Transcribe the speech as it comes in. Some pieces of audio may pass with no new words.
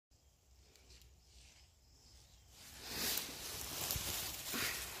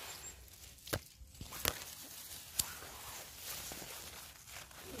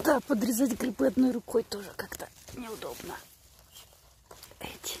Да, подрезать грибы одной рукой тоже как-то неудобно.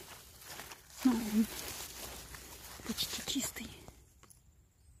 Эти. Ну, он почти чистый.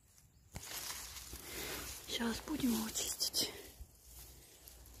 Сейчас будем его чистить.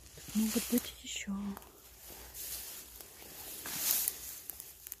 Могут быть еще.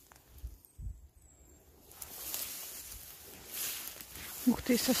 Ух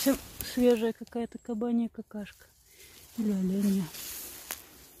ты, совсем свежая какая-то кабанья какашка. Или оленья.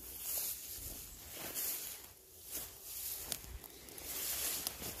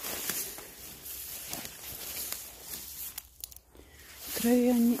 В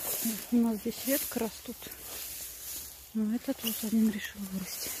траве они у нас здесь редко растут. Но этот вот один решил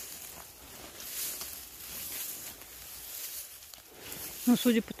вырасти. Но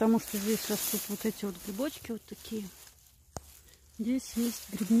судя по тому, что здесь растут вот эти вот грибочки, вот такие, здесь есть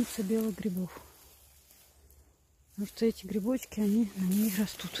грибница белых грибов. Потому что эти грибочки, они на ней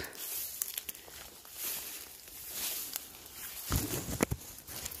растут.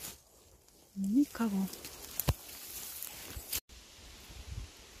 Никого.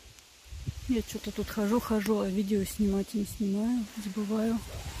 Я что-то тут хожу, а видео снимать не снимаю, забываю.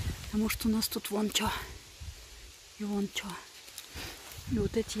 Потому что у нас тут вон что. И вон что. И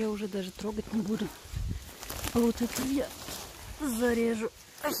вот эти я уже даже трогать не буду. А вот это я зарежу.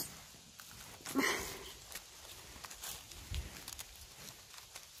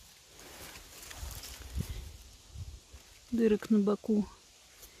 Дырок на боку.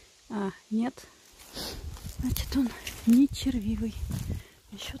 А, нет. Значит, он не червивый.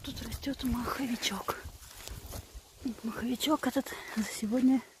 Еще тут растет маховичок. Маховичок этот за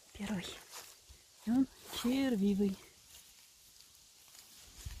сегодня первый. И он червивый.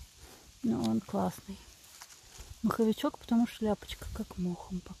 Но он классный. Маховичок, потому что шляпочка как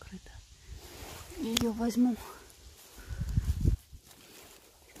мохом покрыта. Ее возьму.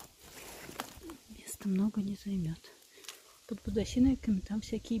 Места много не займет. Под подосиновиками там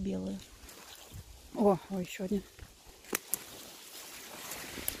всякие белые. О, еще один.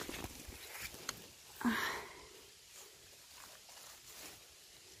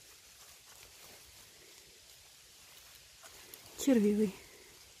 Червивый.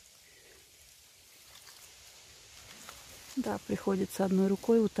 Да, приходится одной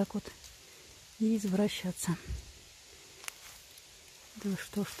рукой вот так вот и извращаться. Да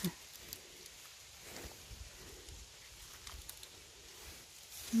что ж ты.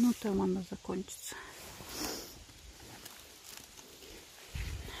 Ну, там она закончится.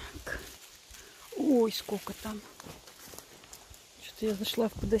 Так. Ой, сколько там. Что-то я зашла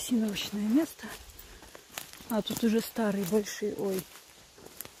в подосиновочное место. А, тут уже старые, большие. Ой.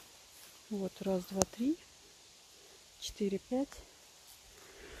 Вот, раз, два, три. 4, 5,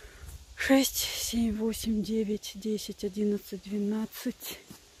 6, 7, 8, 9, 10, 11, 12.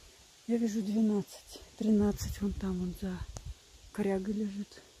 Я вижу 12, 13. Вон там, вон за корягой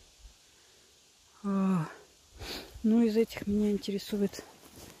лежит. Ну, из этих меня интересует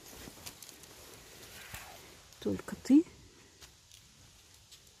только ты.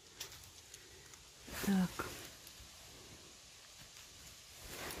 Так.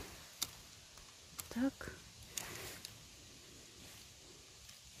 Так.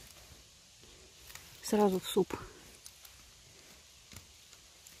 Сразу в суп.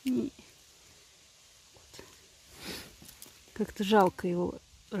 И вот. Как-то жалко его,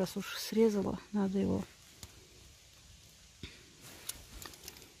 раз уж срезала, надо его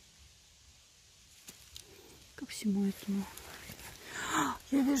ко всему этому.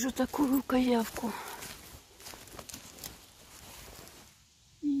 Я вижу такую каявку.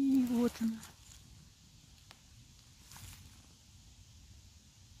 И вот она.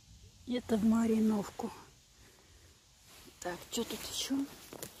 Это в мариновку. Так, что тут еще?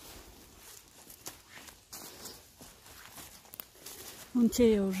 Вон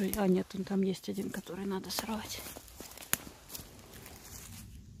те я уже... А, нет, он там есть один, который надо сорвать.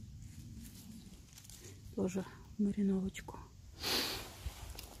 Тоже мариновочку.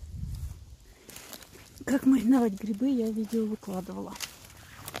 Как мариновать грибы, я видео выкладывала.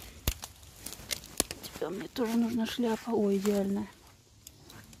 Теперь мне тоже нужна шляпа. Ой, идеальная.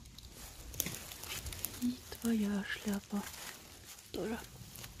 И твоя шляпа тоже.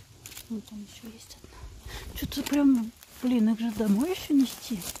 Вон там еще есть одна. Что-то прям, блин, их же домой еще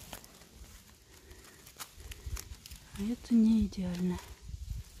нести. А это не идеально.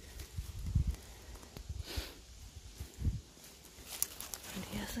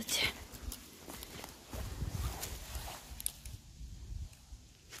 Резать.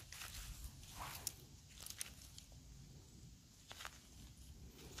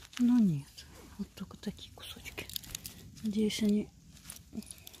 Ну нет, вот только такие кусочки. Надеюсь, они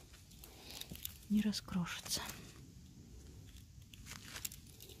не раскрошится.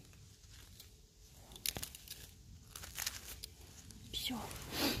 Все.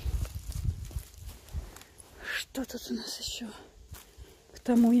 Что тут у нас еще? К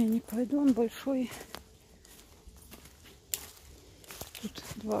тому я не пойду, он большой. Тут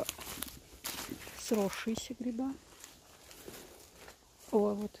два сросшиеся гриба.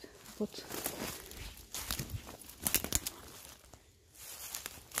 О, вот.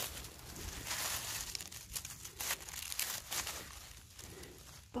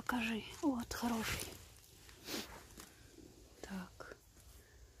 Покажи. Вот, хороший. Так.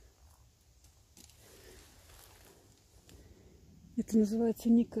 Это называется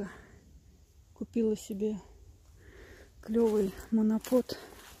Ника. Купила себе клевый монопод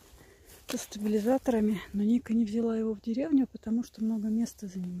со стабилизаторами, но Ника не взяла его в деревню, потому что много места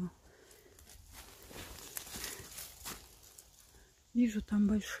занимал. Вижу, там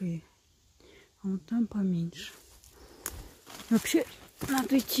большие, а вот там поменьше. Вообще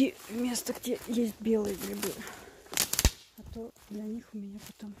надо идти в место, где есть белые грибы, а то для них у меня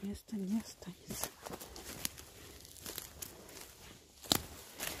потом места не останется.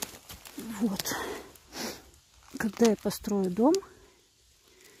 Вот. Когда я построю дом,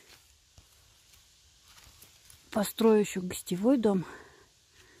 построю еще гостевой дом,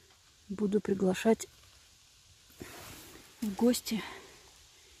 буду приглашать в гости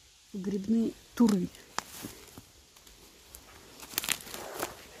в грибные туры.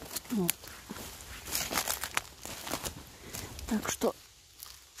 Вот. Так что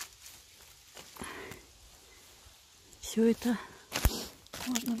все это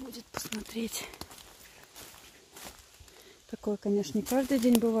можно будет посмотреть. Такое, конечно, не каждый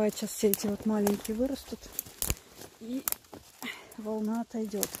день бывает. Сейчас все эти вот маленькие вырастут, и волна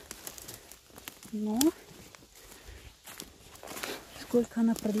отойдет. Но сколько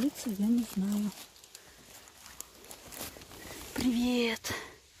она продлится, я не знаю. Привет!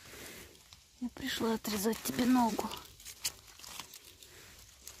 Я пришла отрезать тебе ногу.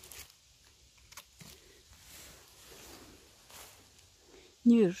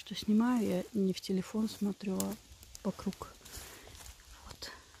 Не вижу, что снимаю. Я не в телефон смотрю, а вокруг.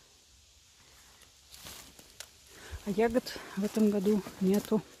 Вот. А ягод в этом году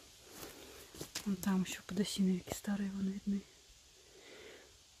нету. Вон там еще подосиновики старые вон видны.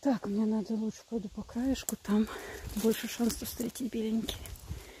 Так, мне надо лучше пойду по краешку. Там больше шансов встретить беленькие.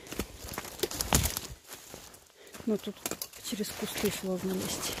 Но тут через кусты сложно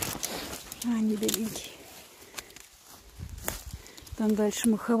лезть. А, они беленькие. Там дальше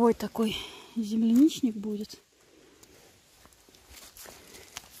маховой такой земляничник будет.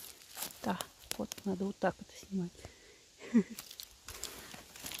 Да, вот надо вот так вот снимать.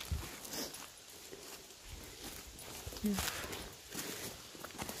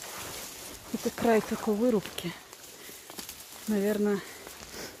 Это край такой вырубки. Наверное,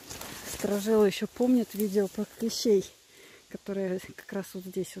 сторожилы еще помнят видео про клещей, которые я как раз вот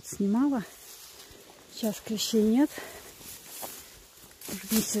здесь вот снимала. Сейчас клещей нет.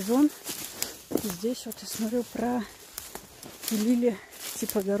 Уже не сезон. И здесь вот я смотрю, пропилили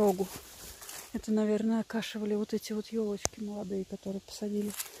типа дорогу. Это, наверное, окашивали вот эти вот елочки молодые, которые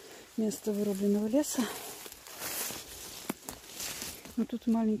посадили вместо вырубленного леса. Но тут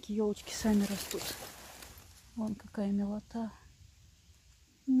маленькие елочки сами растут. Вон какая милота.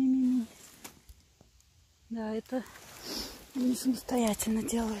 Ми-ми-ми. Да, это они самостоятельно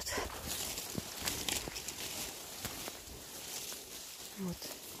делают. Вот.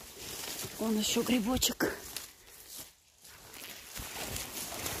 Вон еще грибочек.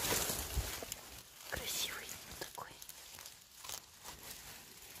 Красивый такой.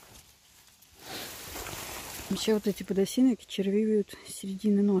 Вообще вот эти подосиновики червивают с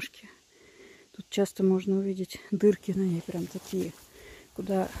середины ножки. Тут часто можно увидеть дырки на ней, прям такие,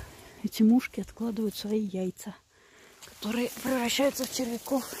 куда эти мушки откладывают свои яйца, которые превращаются в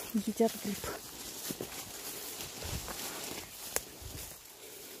червяков и едят гриб.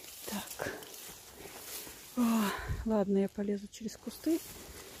 Так. О, ладно, я полезу через кусты.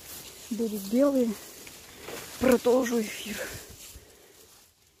 Будут белые. Продолжу эфир.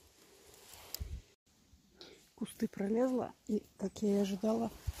 Кусты пролезла, и, как я и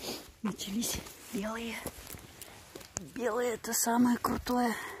ожидала, начались белые. Белые — это самое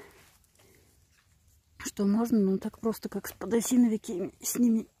крутое, что можно, но так просто, как с подосиновиками, с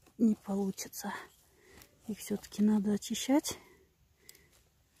ними не получится. Их все-таки надо очищать.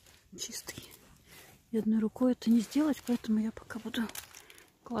 Чистый. И одной рукой это не сделать, поэтому я пока буду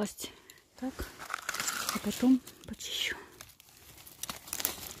класть так, а потом почищу.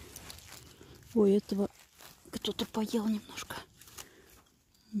 Ой, этого кто-то поел немножко.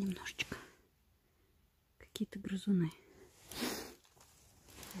 Немножечко. какие-то грызуны.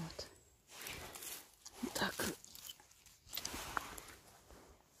 Вот. Так.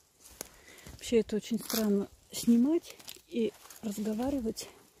 Вообще это очень странно снимать и разговаривать.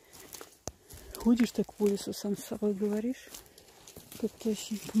 Ходишь так по лесу, сам с собой говоришь. Как-то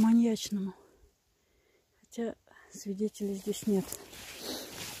очень по-маньячному. Хотя свидетелей здесь нет.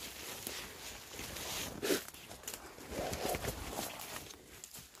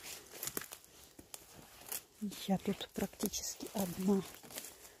 Я тут практически одна,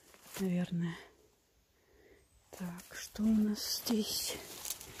 наверное. Так, что у нас здесь?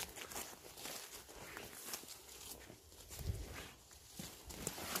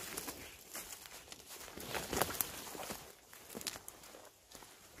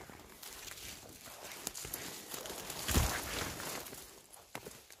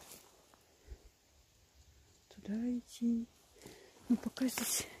 Туда идти. Ну, пока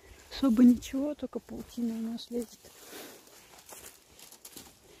здесь особо ничего, только паутина у нас лезет.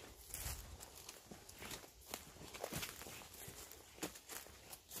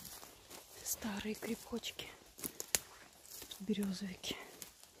 Старые грибочки. Березовики.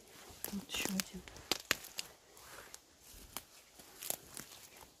 Вот еще один.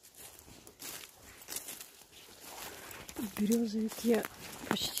 Березовики я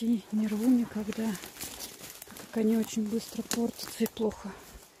почти не рву никогда, так как они очень быстро портятся и плохо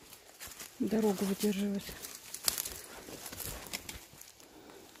дорогу выдерживают.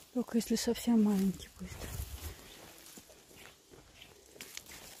 Только если совсем маленький будет.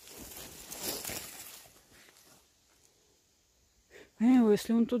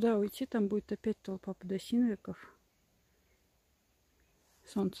 Если он туда уйти, там будет опять толпа подосиновиков.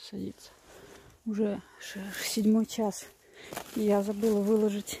 Солнце садится. Уже 7 час. И я забыла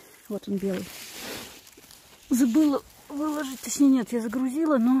выложить. Вот он белый. Забыла выложить. Точнее, нет, я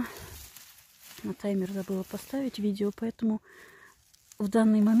загрузила, но на таймер забыла поставить видео. Поэтому в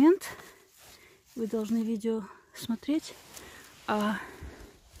данный момент вы должны видео смотреть, а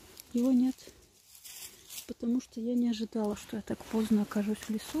его нет. Потому что я не ожидала, что я так поздно окажусь в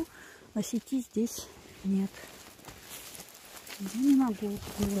лесу, а сети здесь нет. Я не могу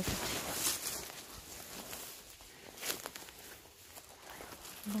выложить.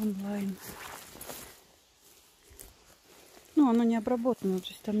 Онлайн. Ну, оно не обработано, то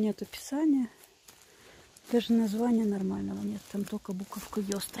есть там нет описания. Даже названия нормального нет. Там только буковка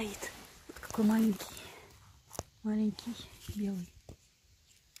Ё стоит. Вот какой маленький. Маленький белый.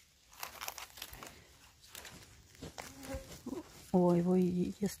 О, его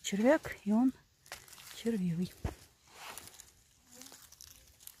ест червяк, и он червивый.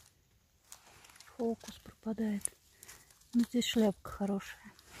 Фокус пропадает. Но здесь шляпка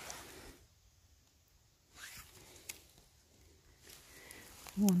хорошая.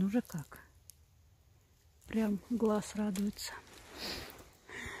 Вон уже как. Прям глаз радуется.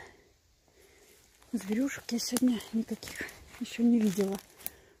 Зверюшек я сегодня никаких еще не видела.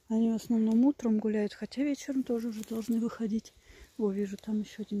 Они в основном утром гуляют, хотя вечером тоже уже должны выходить. О, вижу, там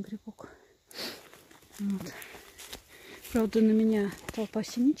еще один грибок. Вот. Правда, на меня толпа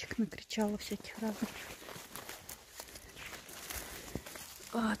синичек накричала всяких разных.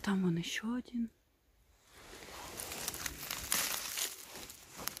 А там вон еще один.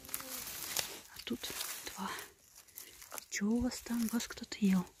 А тут 2. И что у вас там? Вас кто-то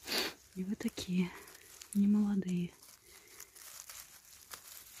ел. И вы такие не молодые.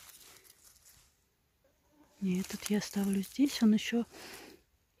 Не, этот я оставлю здесь. Он еще...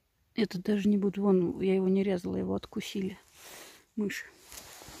 Этот даже не буду. Вон, я его не резала, его откусили мыши.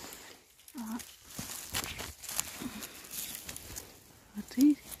 А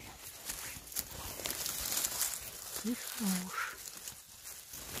ты хорош.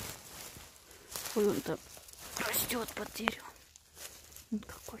 Ой, он там растет под деревом. Вот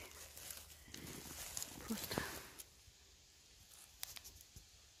какой. Просто.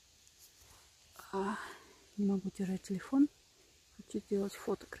 Не могу держать телефон. Хочу сделать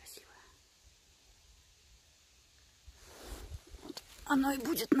фото красивое. Вот оно и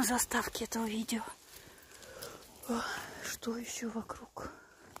будет на заставке этого видео. Что еще вокруг?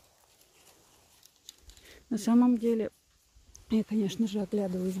 На самом деле, я, конечно же,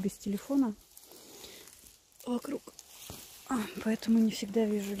 оглядываюсь без телефона вокруг. Поэтому не всегда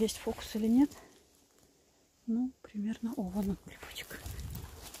вижу, есть фокус или нет. Ну, примерно... О, вон он, грибочек.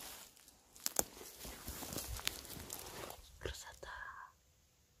 Красота.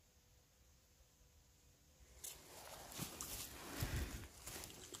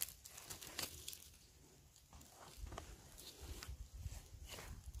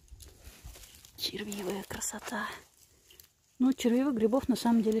 Червивая красота. Ну, червивых грибов на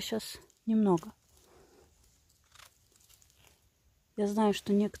самом деле сейчас немного. Я знаю,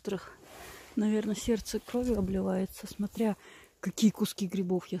 что некоторых, наверное, сердце кровью обливается, смотря какие куски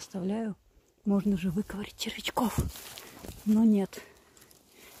грибов я оставляю. Можно же выковырять червячков. Но нет,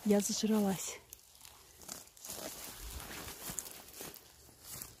 я зажралась.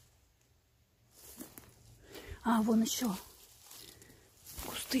 А, вон еще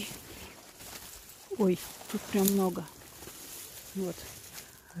кусты. Ой, тут прям много. Вот.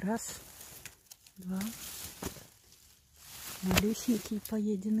 Раз, два. Малюсенький,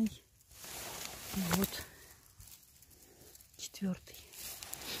 поеденный. Вот. 4.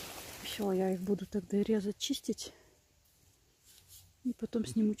 Все, я их буду тогда резать, чистить. И потом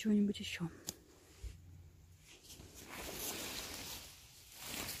сниму чего-нибудь еще.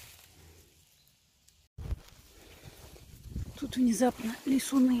 Тут внезапно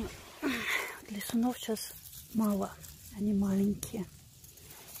лесуны. Лесунов сейчас мало. Они маленькие.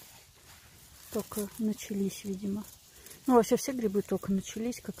 Только начались, видимо. Ну, вообще все грибы только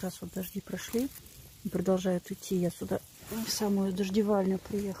начались. Как раз вот дожди прошли. И продолжают идти. Я сюда в самую дождевальню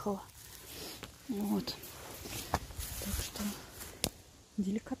приехала. Вот. Так что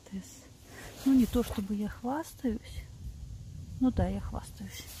деликатес. Ну, не то чтобы я хвастаюсь. Ну да, я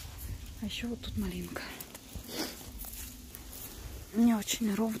хвастаюсь. А еще вот тут малинка. Не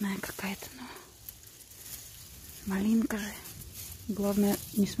очень ровная какая-то, но малинка же. Главное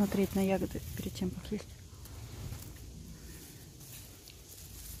не смотреть на ягоды перед тем, как есть.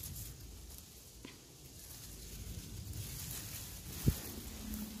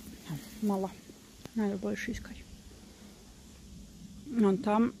 Мало. Надо больше искать. Вон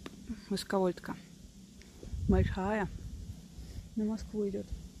там высоковольтка. Большая. На Москву идет.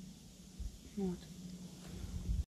 Вот.